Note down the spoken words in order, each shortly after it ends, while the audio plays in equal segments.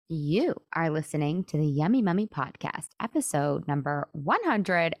You are listening to the Yummy Mummy Podcast, episode number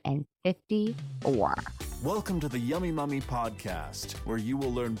 154. Welcome to the Yummy Mummy Podcast, where you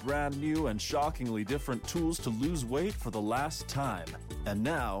will learn brand new and shockingly different tools to lose weight for the last time. And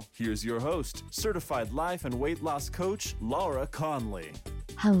now, here's your host, certified life and weight loss coach, Laura Conley.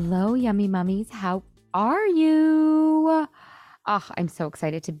 Hello, Yummy Mummies. How are you? Oh, I'm so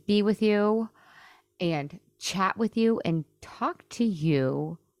excited to be with you and chat with you and talk to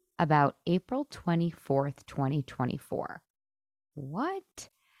you about April 24th, 2024. What?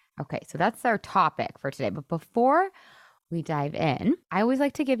 Okay, so that's our topic for today. But before we dive in, I always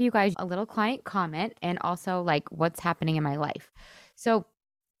like to give you guys a little client comment and also like what's happening in my life. So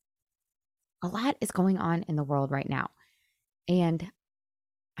a lot is going on in the world right now, and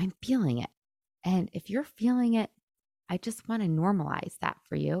I'm feeling it. And if you're feeling it, I just want to normalize that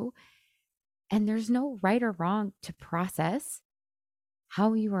for you. And there's no right or wrong to process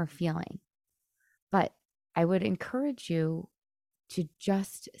how you are feeling. But I would encourage you to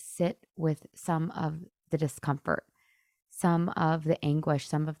just sit with some of the discomfort, some of the anguish,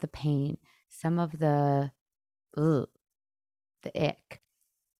 some of the pain, some of the ick.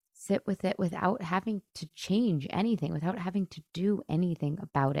 Sit with it without having to change anything, without having to do anything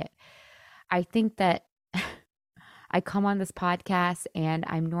about it. I think that I come on this podcast and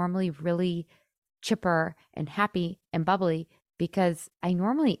I'm normally really chipper and happy and bubbly because I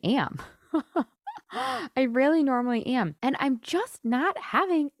normally am. I really normally am. And I'm just not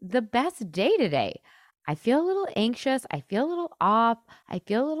having the best day today. I feel a little anxious. I feel a little off. I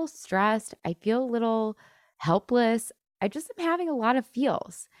feel a little stressed. I feel a little helpless. I just am having a lot of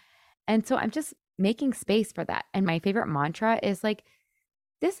feels. And so I'm just making space for that. And my favorite mantra is like,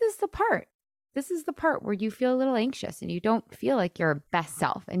 this is the part. This is the part where you feel a little anxious and you don't feel like your best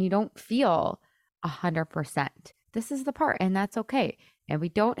self and you don't feel 100%. This is the part, and that's okay. And we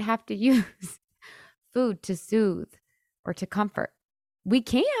don't have to use food to soothe or to comfort. We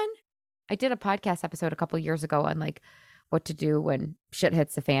can. I did a podcast episode a couple years ago on like what to do when shit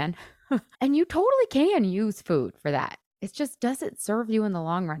hits the fan. And you totally can use food for that. It just doesn't serve you in the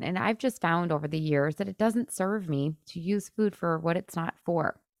long run. And I've just found over the years that it doesn't serve me to use food for what it's not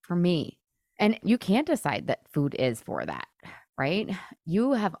for me. And you can't decide that food is for that, right?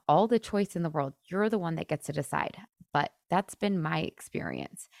 You have all the choice in the world. You're the one that gets to decide. But that's been my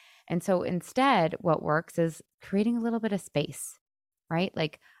experience. And so instead, what works is creating a little bit of space, right?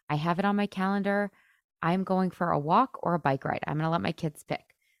 Like I have it on my calendar. I'm going for a walk or a bike ride. I'm going to let my kids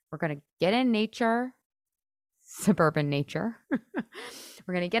pick. We're going to get in nature, suburban nature.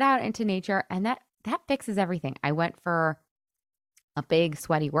 We're going to get out into nature, and that fixes everything. I went for a big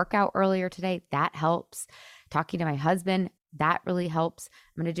sweaty workout earlier today. That helps. Talking to my husband, that really helps.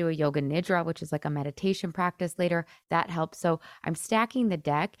 I'm going to do a yoga nidra, which is like a meditation practice later. That helps. So I'm stacking the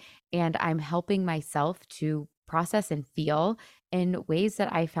deck and I'm helping myself to process and feel in ways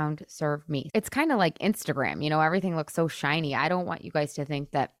that I found serve me. It's kind of like Instagram, everything looks so shiny. I don't want you guys to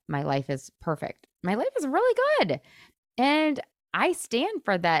think that my life is perfect. My life is really good. And I stand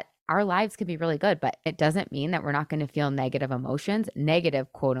for that. Our lives can be really good, but it doesn't mean that we're not going to feel negative emotions,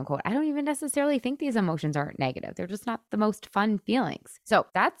 negative, quote unquote. I don't even necessarily think these emotions aren't negative. They're just not the most fun feelings. So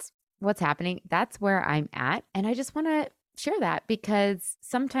that's what's happening. That's where I'm at. And I just want to share that because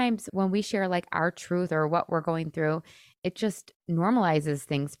sometimes when we share like our truth or what we're going through, it just normalizes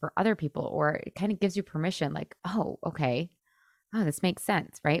things for other people, or it kind of gives you permission like, oh, okay. Oh, this makes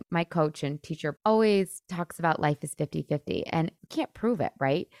sense, right? My coach and teacher always talks about life is 50-50 and can't prove it,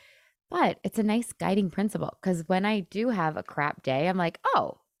 right? But it's a nice guiding principle because when I do have a crap day, I'm like,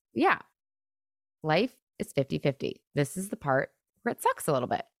 oh, yeah, life is 50-50. This is the part where it sucks a little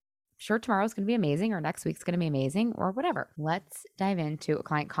bit. Sure, tomorrow's going to be amazing or next week's going to be amazing or whatever. Let's dive into a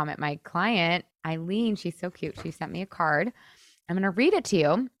client comment. My client, Eileen, she's so cute. She sent me a card. I'm going to read it to you,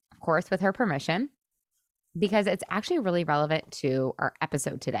 of course, with her permission, because it's actually really relevant to our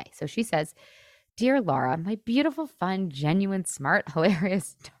episode today. So she says, "Dear Laura, my beautiful, fun, genuine, smart,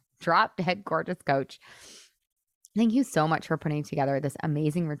 hilarious, drop dead gorgeous coach. Thank you so much for putting together this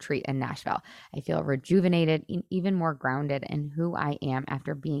amazing retreat in Nashville. I feel rejuvenated and even more grounded in who I am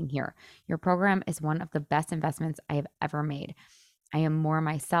after being here. Your program is one of the best investments I have ever made. I am more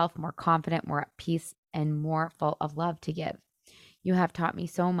myself, more confident, more at peace, and more full of love to give. You have taught me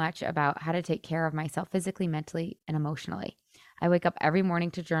so much about how to take care of myself physically, mentally, and emotionally. I wake up every morning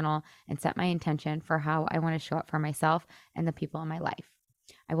to journal and set my intention for how I want to show up for myself and the people in my life.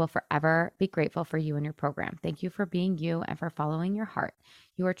 I will forever be grateful for you and your program. Thank you for being you and for following your heart.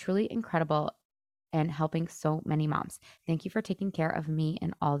 You are truly incredible and helping so many moms. Thank you for taking care of me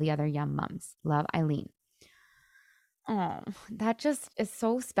and all the other yum moms. Love, Eileen." Oh, that just is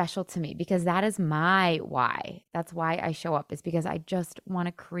so special to me because that is my why. That's why I show up, is because I just want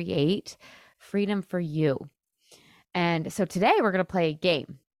to create freedom for you. And so today we're going to play a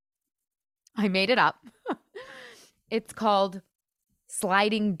game. I made it up. It's called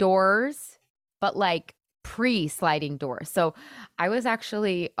Sliding Doors, but like pre-sliding doors. So I was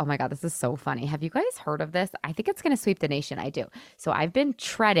actually, oh my God, this is so funny. Have you guys heard of this? I think it's going to sweep the nation. I do. So I've been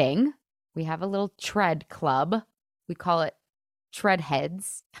treading. We have a little tread club. We call it Tread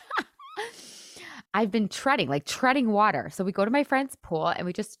Heads. I've been treading, like treading water. So we go to my friend's pool and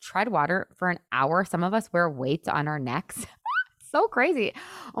we just tread water for an hour. Some of us wear weights on our necks. So crazy.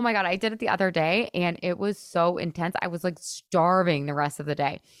 Oh my God. I did it the other day and it was so intense. I was like starving the rest of the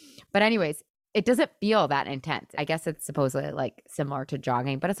day. But anyways, it doesn't feel that intense. I guess it's supposedly like similar to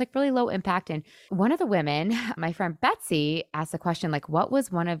jogging, but it's like really low impact. And one of the women, my friend Betsy, asked the question, like, what was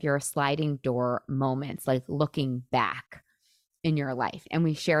one of your sliding door moments, like looking back in your life? And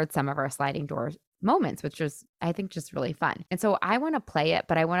we shared some of our sliding door moments, which was, I think, just really fun. And so I want to play it,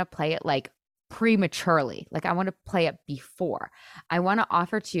 but I want to play it like prematurely. Like I want to play it before. I want to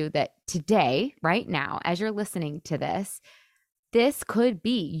offer to you that today, right now, as you're listening to this could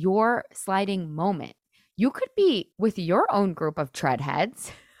be your sliding moment. You could be with your own group of tread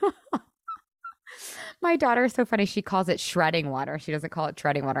heads. My daughter is so funny. She calls it shredding water. She doesn't call it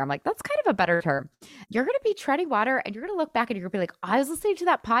treading water. I'm like, that's kind of a better term. You're going to be treading water and you're going to look back and you're going to be like, I was listening to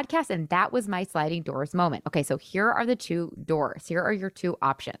that podcast and that was my sliding doors moment. Okay, so here are the two doors. Here are your two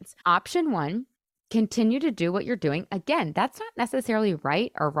options. Option one, continue to do what you're doing. Again, that's not necessarily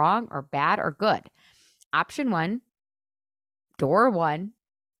right or wrong or bad or good. Option one, door one,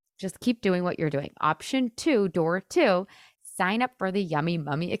 just keep doing what you're doing. Option two, door two, sign up for the Yummy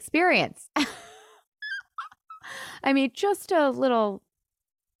Mummy experience. I mean, just a little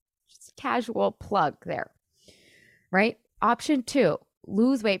casual plug there, right? Option two,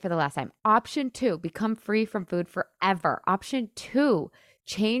 lose weight for the last time. Option two, become free from food forever. Option two,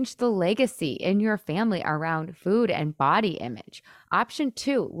 change the legacy in your family around food and body image. Option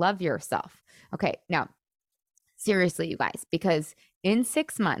two, love yourself. Okay, now, seriously, you guys, because in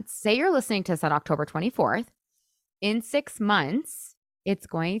 6 months, say you're listening to this on October 24th, in 6 months, it's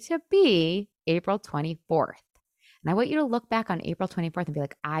going to be April 24th. And I want you to look back on April 24th and be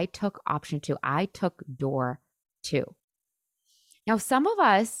like, I took option two. I took door two. Now, some of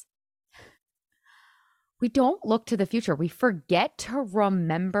us, we don't look to the future. We forget to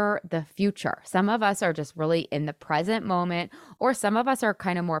remember the future. Some of us are just really in the present moment, or some of us are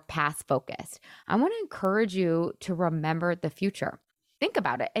kind of more past focused. I want to encourage you to remember the future. Think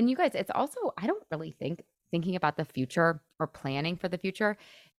about it. And you guys, it's also, I don't really think thinking about the future or planning for the future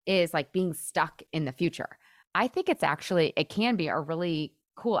is like being stuck in the future. I think it's actually, it can be a really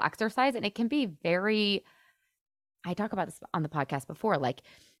cool exercise, and it can be very, I talk about this on the podcast before, like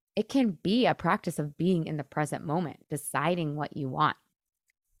it can be a practice of being in the present moment, deciding what you want.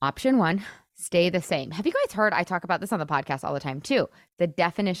 Option one, stay the same. Have you guys heard, I talk about this on the podcast all the time too. The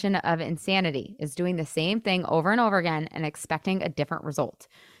definition of insanity is doing the same thing over and over again and expecting a different result.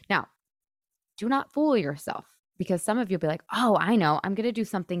 Now, do not fool yourself, because some of you'll be like, oh, I know, I'm going to do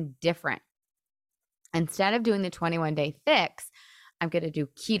something different. Instead of doing the 21-day fix, I'm going to do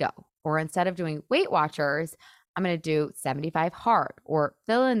keto. Or instead of doing Weight Watchers, I'm going to do 75 hard, or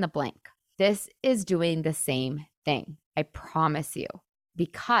fill in the blank. This is doing the same thing, I promise you,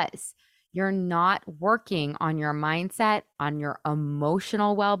 because you're not working on your mindset, on your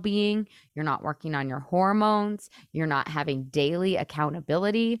emotional well-being. You're not working on your hormones. You're not having daily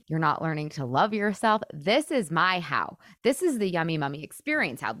accountability. You're not learning to love yourself. This is my how. This is the Yummy Mummy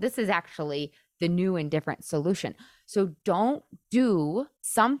experience how. This is actually the new and different solution. So don't do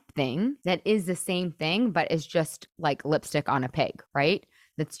something that is the same thing, but is just like lipstick on a pig, right?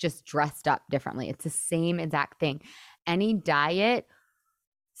 That's just dressed up differently. It's the same exact thing. Any diet,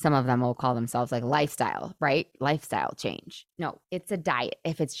 some of them will call themselves like lifestyle, right? Lifestyle change. No, it's a diet.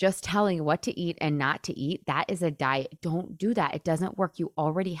 If it's just telling you what to eat and not to eat, that is a diet. Don't do that. It doesn't work. You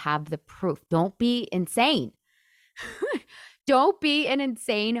already have the proof. Don't be insane. Don't be an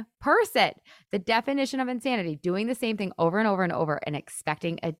insane person. The definition of insanity, doing the same thing over and over and over and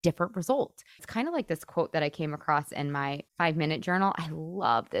expecting a different result. It's kind of like this quote that I came across in my 5-minute journal. I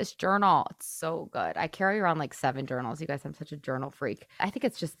love this journal. It's so good. I carry around like 7 journals. You guys, I'm such a journal freak. I think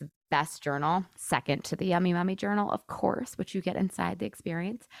it's just the best journal, second to the Yummy Mummy journal, of course, which you get inside the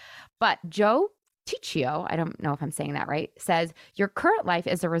experience. But Joe Ticcio, I don't know if I'm saying that right, says your current life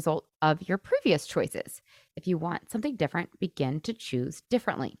is a result of your previous choices. If you want something different, begin to choose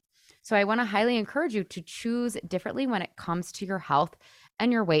differently. So I want to highly encourage you to choose differently when it comes to your health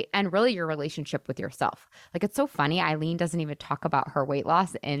and your weight and really your relationship with yourself. Like, it's so funny. Eileen doesn't even talk about her weight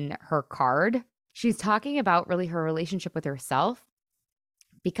loss in her card. She's talking about really her relationship with herself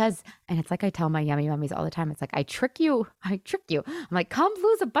because, and it's like I tell my yummy mummies all the time, it's like, I trick you. I'm like, come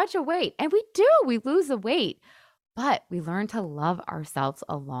lose a bunch of weight. And we lose the weight, but we learn to love ourselves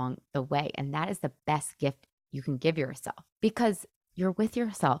along the way. And that is the best gift you can give yourself, because you're with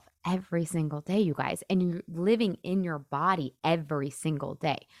yourself every single day, you guys, and you're living in your body every single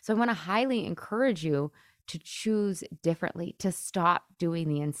day. So I want to highly encourage you to choose differently, to stop doing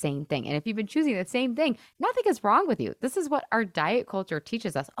the insane thing. And if you've been choosing the same thing, nothing is wrong with you. This is what our diet culture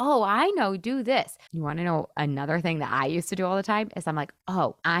teaches us. Oh, I know, do this. You want to know another thing that I used to do all the time is I'm like,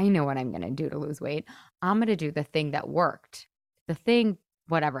 oh, I know what I'm going to do to lose weight. I'm going to do the thing that worked. The thing,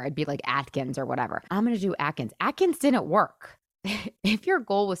 whatever, I'd be like Atkins or whatever. I'm going to do Atkins. Atkins didn't work. If your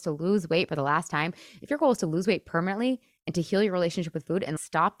goal was to lose weight for the last time, if your goal is to lose weight permanently and to heal your relationship with food and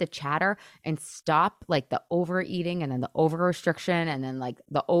stop the chatter and stop like the overeating and then the over restriction and then like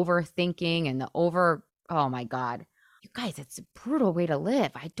the overthinking and oh my God, you guys, it's a brutal way to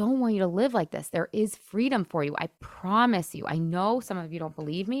live. I don't want you to live like this. There is freedom for you. I promise you. I know some of you don't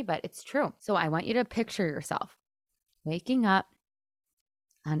believe me, but it's true. So I want you to picture yourself waking up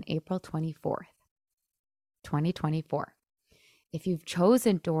on April 24th, 2024. If you've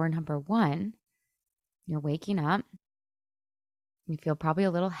chosen door number 1, you're waking up, you feel probably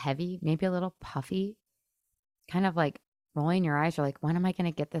a little heavy, maybe a little puffy, kind of like rolling your eyes. You're like, when am I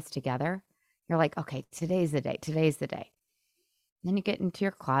going to get this together? You're like, okay, today's the day. Then you get into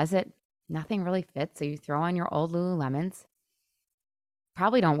your closet. Nothing really fits. So you throw on your old Lululemons.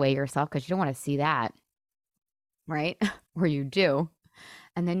 Probably don't weigh yourself because you don't want to see that, right? Or you do.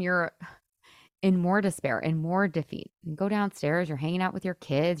 And then you're in more despair and more defeat. You go downstairs, you're hanging out with your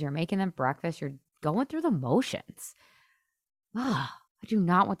kids, you're making them breakfast, you're going through the motions. I do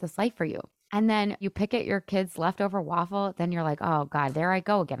not want this life for you. And then you pick at your kids' leftover waffle. Then you're like, oh God, there I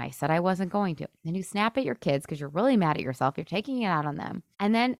go again. I said I wasn't going to. Then you snap at your kids because you're really mad at yourself. You're taking it out on them.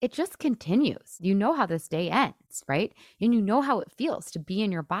 And then it just continues. You know how this day ends, right? And you know how it feels to be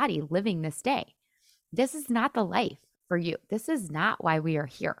in your body living this day. This is not the life for you. This is not why we are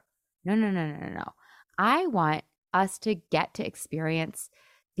here. No. I want us to get to experience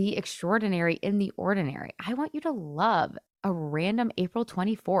the extraordinary in the ordinary. I want you to love a random April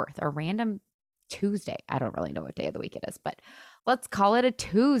 24th, a random Tuesday. I don't really know what day of the week it is, but let's call it a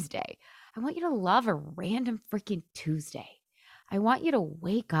Tuesday. I want you to love a random freaking Tuesday. I want you to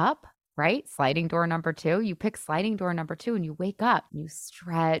wake up, right? Sliding door number 2. You pick sliding door number 2 and you wake up, you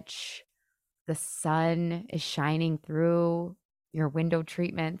stretch. The sun is shining through your window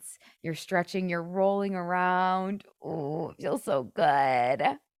treatments. You're stretching, you're rolling around. Oh, it feels so good.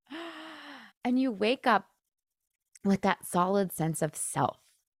 And you wake up with that solid sense of self.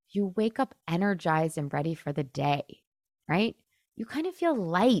 You wake up energized and ready for the day, right? You kind of feel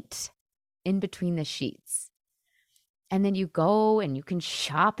light in between the sheets. And then you go and you can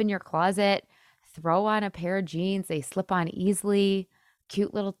shop in your closet, throw on a pair of jeans. They slip on easily,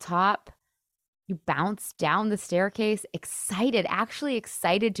 cute little top. You bounce down the staircase, actually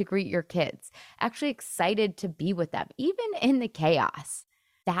excited to greet your kids, actually excited to be with them, even in the chaos.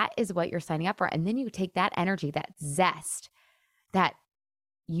 That is what you're signing up for. And then you take that energy, that zest, that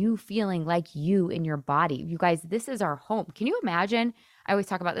you feeling like you in your body. You guys, this is our home. Can you imagine? I always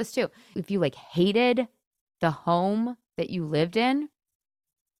talk about this too. If you like hated the home that you lived in,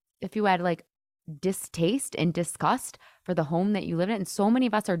 if you had like distaste and disgust for the home that you live in. And so many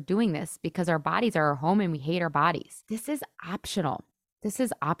of us are doing this because our bodies are our home and we hate our bodies. This is optional.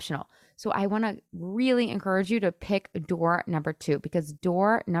 So I want to really encourage you to pick door number 2, because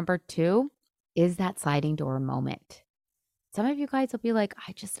door number 2 is that sliding door moment. Some of you guys will be like,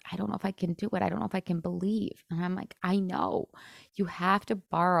 I don't know if I can do it. I don't know if I can believe. And I'm like, I know. You have to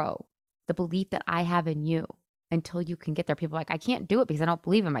borrow the belief that I have in you until you can get there. People are like, I can't do it because I don't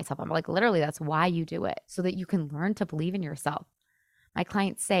believe in myself. I'm like, literally, that's why you do it, so that you can learn to believe in yourself. My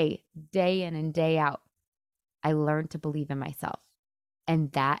clients say day in and day out, I learned to believe in myself.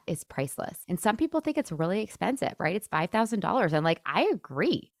 And that is priceless. And some people think it's really expensive, right? It's $5,000. And like, I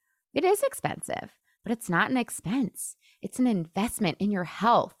agree. It is expensive, but it's not an expense. It's an investment in your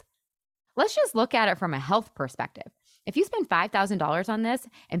health. Let's just look at it from a health perspective. If you spend $5,000 on this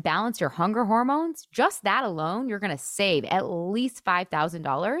and balance your hunger hormones, just that alone, you're going to save at least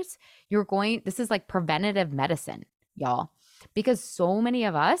 $5,000. This is like preventative medicine, y'all, because so many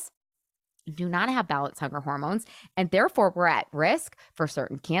of us do not have balanced hunger hormones, and therefore we're at risk for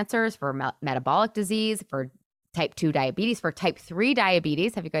certain cancers, for metabolic disease, for type 2 diabetes, for type 3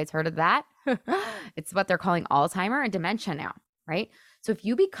 diabetes. Have you guys heard of that? It's what they're calling Alzheimer and dementia now, right? So if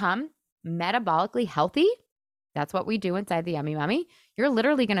you become metabolically healthy, that's what we do inside the Yummy Mummy, you're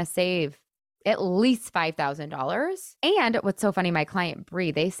literally going to save at least $5,000. And what's so funny, my client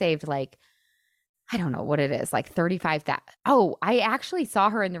Bree, they saved like, I don't know what it is, like 35,000. Oh, I actually saw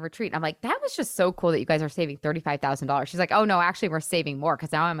her in the retreat. I'm like, that was just so cool that you guys are saving $35,000. She's like, oh no, actually we're saving more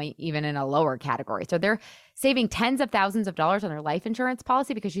because now I'm even in a lower category. So they're saving tens of thousands of dollars on their life insurance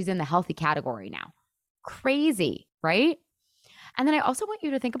policy because she's in the healthy category now. Crazy, right? And then I also want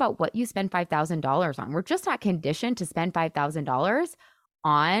you to think about what you spend $5,000 on. We're just not conditioned to spend $5,000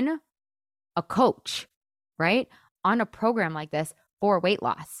 on a coach, right? On a program like this for weight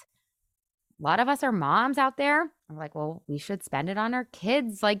loss. A lot of us are moms out there. I'm like, well, we should spend it on our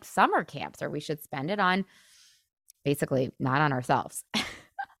kids, like summer camps, or we should spend it on basically not on ourselves.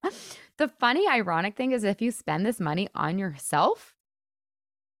 The funny, ironic thing is if you spend this money on yourself,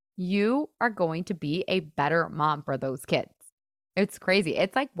 you are going to be a better mom for those kids. It's crazy.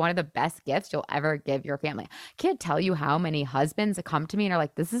 It's like one of the best gifts you'll ever give your family. I can't tell you how many husbands come to me and are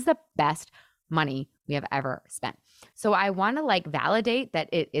like, this is the best money we have ever spent. So I want to like validate that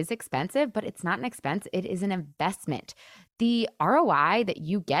it is expensive, but it's not an expense. It is an investment. The ROI that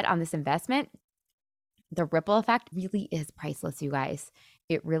you get on this investment, the ripple effect really is priceless, you guys.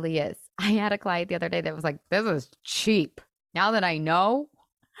 It really is. I had a client the other day that was like, this is cheap. Now that I've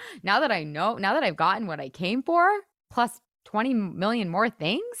gotten what I came for, plus 20 million more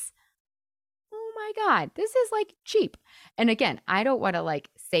things. Oh my God, this is like cheap. And again, I don't want to like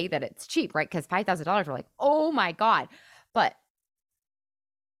say that it's cheap, right? Because $5,000 we're like, oh my God. But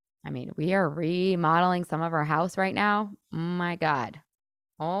I mean, we are remodeling some of our house right now. Oh my God.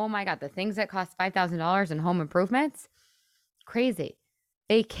 The things that cost $5,000 in home improvements, crazy.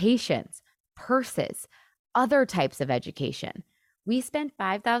 Vacations, purses, other types of education. We spend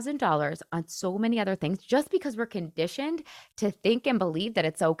 $5,000 on so many other things just because we're conditioned to think and believe that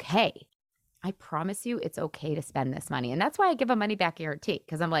it's okay. I promise you it's okay to spend this money. And that's why I give a money back guarantee,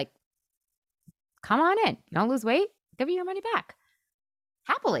 because I'm like, come on in. You don't lose weight? I'll give you your money back.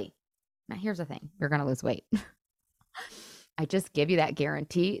 Happily. Now, here's the thing. You're going to lose weight. I just give you that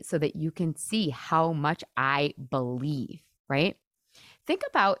guarantee so that you can see how much I believe, right? Think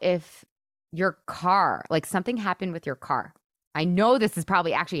about if your car, like something happened with your car. I know this has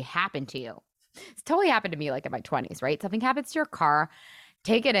probably actually happened to you. It's totally happened to me like in my 20s, right? Something happens to your car,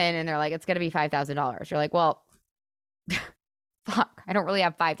 take it in, and they're like, it's going to be $5,000. You're like, well, fuck, I don't really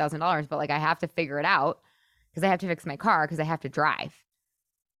have $5,000, but like I have to figure it out because I have to fix my car because I have to drive.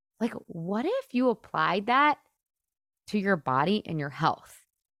 Like, what if you applied that to your body and your health?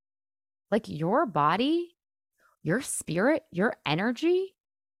 Like your body, your spirit, your energy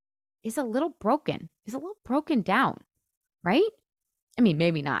is a little broken, down. Right? I mean,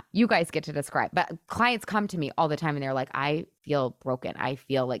 maybe not. You guys get to describe, but clients come to me all the time and they're like, I feel broken. I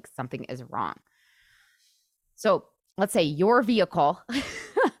feel like something is wrong. So let's say your vehicle,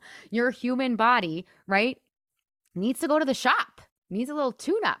 your human body, right, needs to go to the shop, needs a little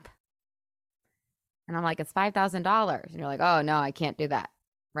tune up. And I'm like, it's $5,000. And you're like, oh no, I can't do that.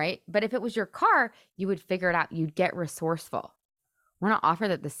 Right? But if it was your car, you would figure it out. You'd get resourceful. I want to offer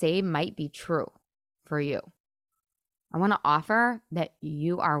that the same might be true for you. I want to offer that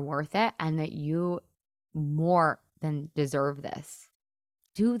you are worth it and that you more than deserve this.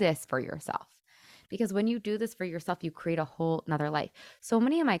 Do this for yourself. Because when you do this for yourself, you create a whole nother life. So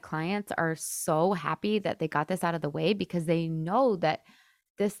many of my clients are so happy that they got this out of the way because they know that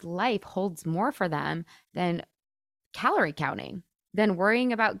this life holds more for them than calorie counting, than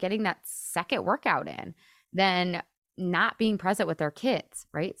worrying about getting that second workout in, than not being present with their kids,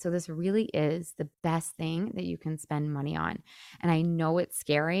 right? So this really is the best thing that you can spend money on. And I know it's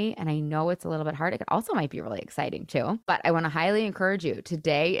scary and I know it's a little bit hard. It also might be really exciting too, but I want to highly encourage you.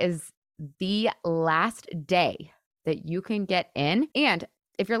 Today is the last day that you can get in. And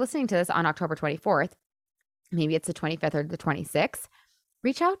if you're listening to this on October 24th, maybe it's the 25th or the 26th,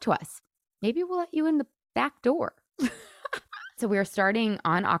 reach out to us. Maybe we'll let you in the back door. So we're starting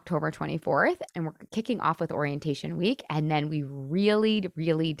on October 24th and we're kicking off with orientation week. And then we really,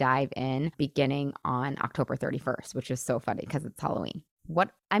 really dive in beginning on October 31st, which is so funny because it's Halloween.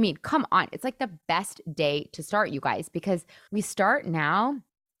 Come on. It's like the best day to start, you guys, because we start now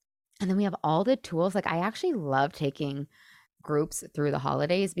and then we have all the tools. Like I actually love taking groups through the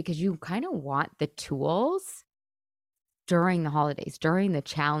holidays because you kind of want the tools during the holidays, during the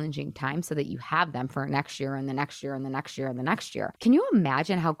challenging time so that you have them for next year and the next year and the next year and the next year. Can you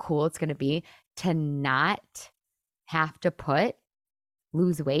imagine how cool it's going to be to not have to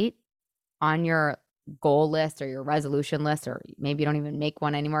lose weight on your goal list or your resolution list, or maybe you don't even make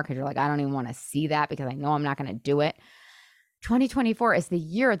one anymore because you're like, I don't even want to see that because I know I'm not going to do it. 2024 is the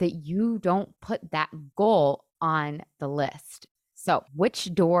year that you don't put that goal on the list. So,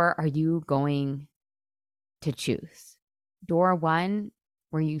 which door are you going to choose? Door 1,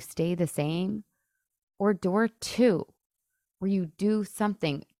 where you stay the same, or door 2, where you do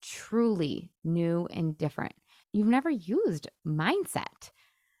something truly new and different? You've never used mindset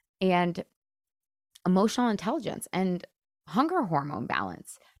and emotional intelligence and hunger hormone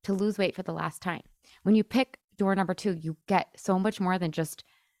balance to lose weight for the last time. When you pick door number 2, you get so much more than just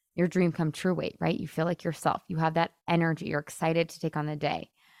your dream come true weight, right? You feel like yourself. You have that energy. You're excited to take on the day,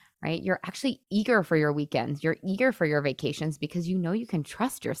 right? You're actually eager for your weekends. You're eager for your vacations because you know you can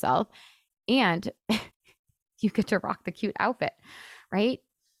trust yourself and you get to rock the cute outfit, right?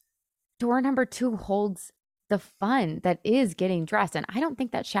 Door number 2 holds the fun that is getting dressed. And I don't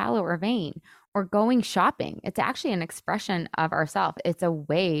think that's shallow or vain or going shopping. It's actually an expression of ourselves. It's a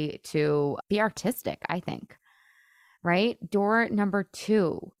way to be artistic, I think, right? Door number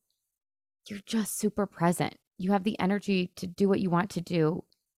 2, you're just super present. You have the energy to do what you want to do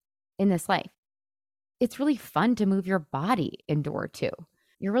in this life. It's really fun to move your body in door 2.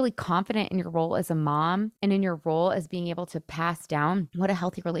 You're really confident in your role as a mom and in your role as being able to pass down what a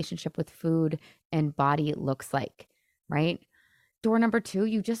healthy relationship with food and body looks like, right? Door number 2,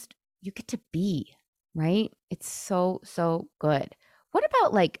 you get to be, right? It's so, so good. What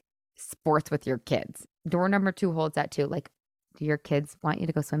about like sports with your kids? Door number 2 holds that too. Like, do your kids want you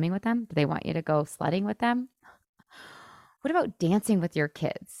to go swimming with them? Do they want you to go sledding with them? What about dancing with your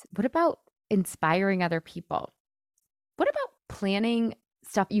kids? What about inspiring other people? What about planning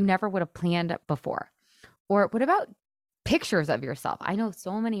stuff you never would have planned before? Or what about pictures of yourself? I know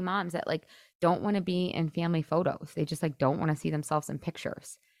so many moms that like don't want to be in family photos. They just like don't want to see themselves in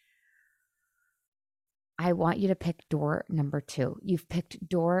pictures. I want you to pick door number 2. You've picked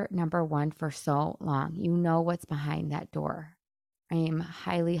door number 1 for so long. You know what's behind that door. I am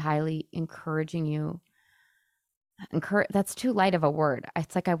highly, highly encouraging you. That's too light of a word.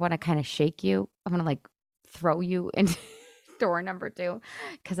 It's like I want to kind of shake you. I want to like throw you into door number 2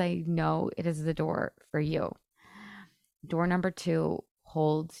 because I know it is the door for you. Door number 2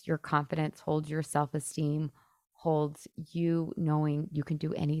 holds your confidence, holds your self-esteem, holds you knowing you can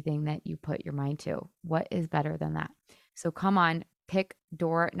do anything that you put your mind to. What is better than that? So come on, pick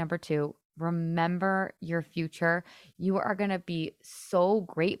door number 2. Remember your future. You are going to be so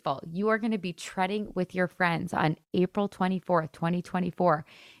grateful. You are going to be treading with your friends on April 24th, 2024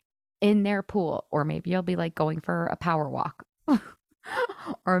 in their pool. Or maybe you'll be like going for a power walk.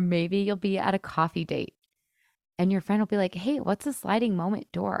 Or maybe you'll be at a coffee date and your friend will be like, hey, what's the sliding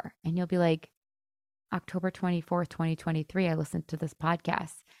moment door? And you'll be like, October 24th, 2023, I listened to this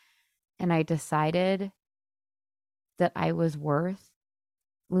podcast and I decided that I was worth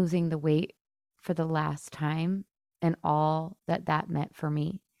losing the weight for the last time and all that that meant for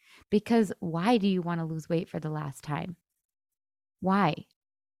me. Because why do you want to lose weight for the last time? Why?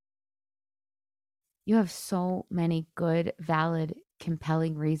 You have so many good, valid,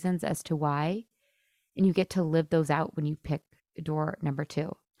 compelling reasons as to why, and you get to live those out when you pick door number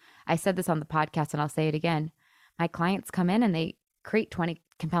 2. I said this on the podcast and I'll say it again. My clients come in and they create 20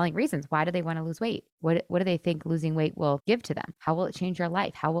 compelling reasons. Why do they want to lose weight? What do they think losing weight will give to them? How will it change their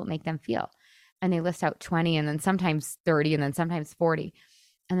life? How will it make them feel? And they list out 20 and then sometimes 30 and then sometimes 40.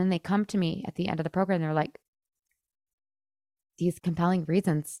 And then they come to me at the end of the program and they're like, these compelling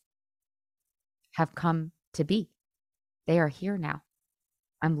reasons have come to be. They are here now.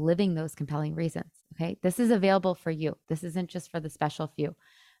 I'm living those compelling reasons. Okay. This is available for you. This isn't just for the special few.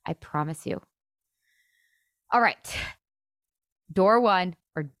 I promise you. All right. Door 1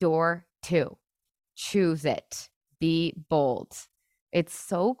 or door 2. Choose it. Be bold. It's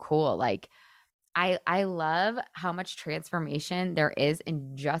so cool. Like I love how much transformation there is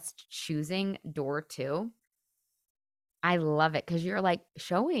in just choosing door 2. I love it because you're like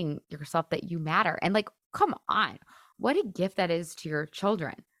showing yourself that you matter. And like, come on, what a gift that is to your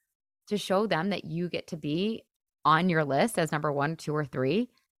children to show them that you get to be on your list as number 1, 2, or 3.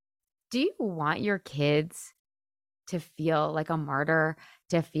 Do you want your kids to feel like a martyr,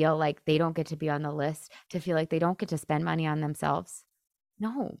 to feel like they don't get to be on the list, to feel like they don't get to spend money on themselves?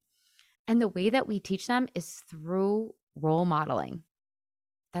 No. And the way that we teach them is through role modeling.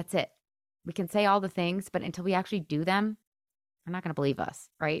 That's it. We can say all the things, but until we actually do them, they're not going to believe us,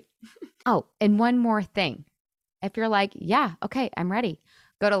 right? Oh, and one more thing. If you're like, yeah, okay, I'm ready,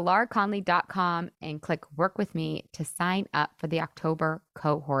 go to lauraconley.com and click work with me to sign up for the October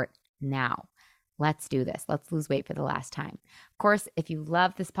cohort now. Let's do this. Let's lose weight for the last time. Of course, if you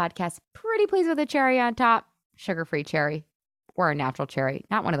love this podcast, pretty please with a cherry on top, sugar-free cherry or a natural cherry,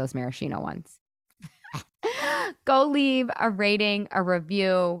 not one of those maraschino ones. Go leave a rating, a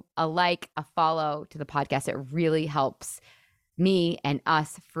review, a like, a follow to the podcast. It really helps me and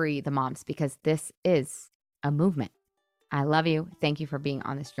us free the moms because this is a movement. I love you. Thank you for being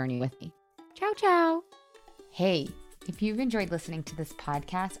on this journey with me. Ciao, ciao. Hey, if you've enjoyed listening to this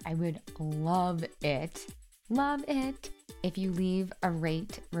podcast, I would love it if you leave a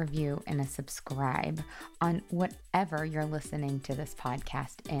rate, review, and a subscribe on whatever you're listening to this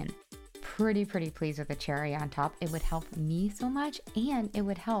podcast in. Pretty please with a cherry on top. It would help me so much, and it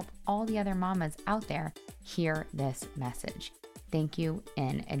would help all the other mamas out there hear this message. Thank you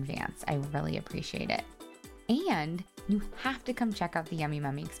in advance. I really appreciate it. And you have to come check out the Yummy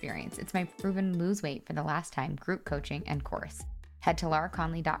Mummy experience. It's my proven lose weight for the last time group coaching and course. Head to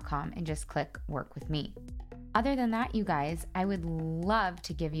lauraconley.com and just click work with me. Other than that, you guys, I would love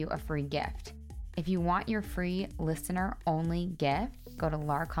to give you a free gift. If you want your free listener only gift, go to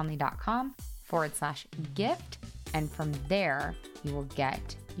lauraconley.com/gift. And from there, you will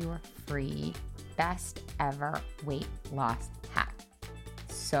get your free best ever weight loss hack.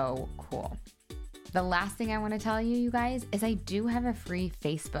 So cool. The last thing I want to tell you, you guys, is I do have a free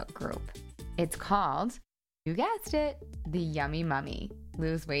Facebook group. It's called, you guessed it, The Yummy Mummy.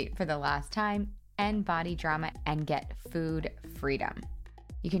 Lose weight for the last time, end body drama, and get food freedom.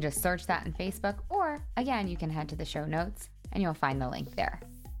 You can just search that in Facebook, or again, you can head to the show notes and you'll find the link there.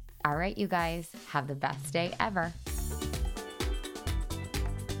 All right, you guys, have the best day ever.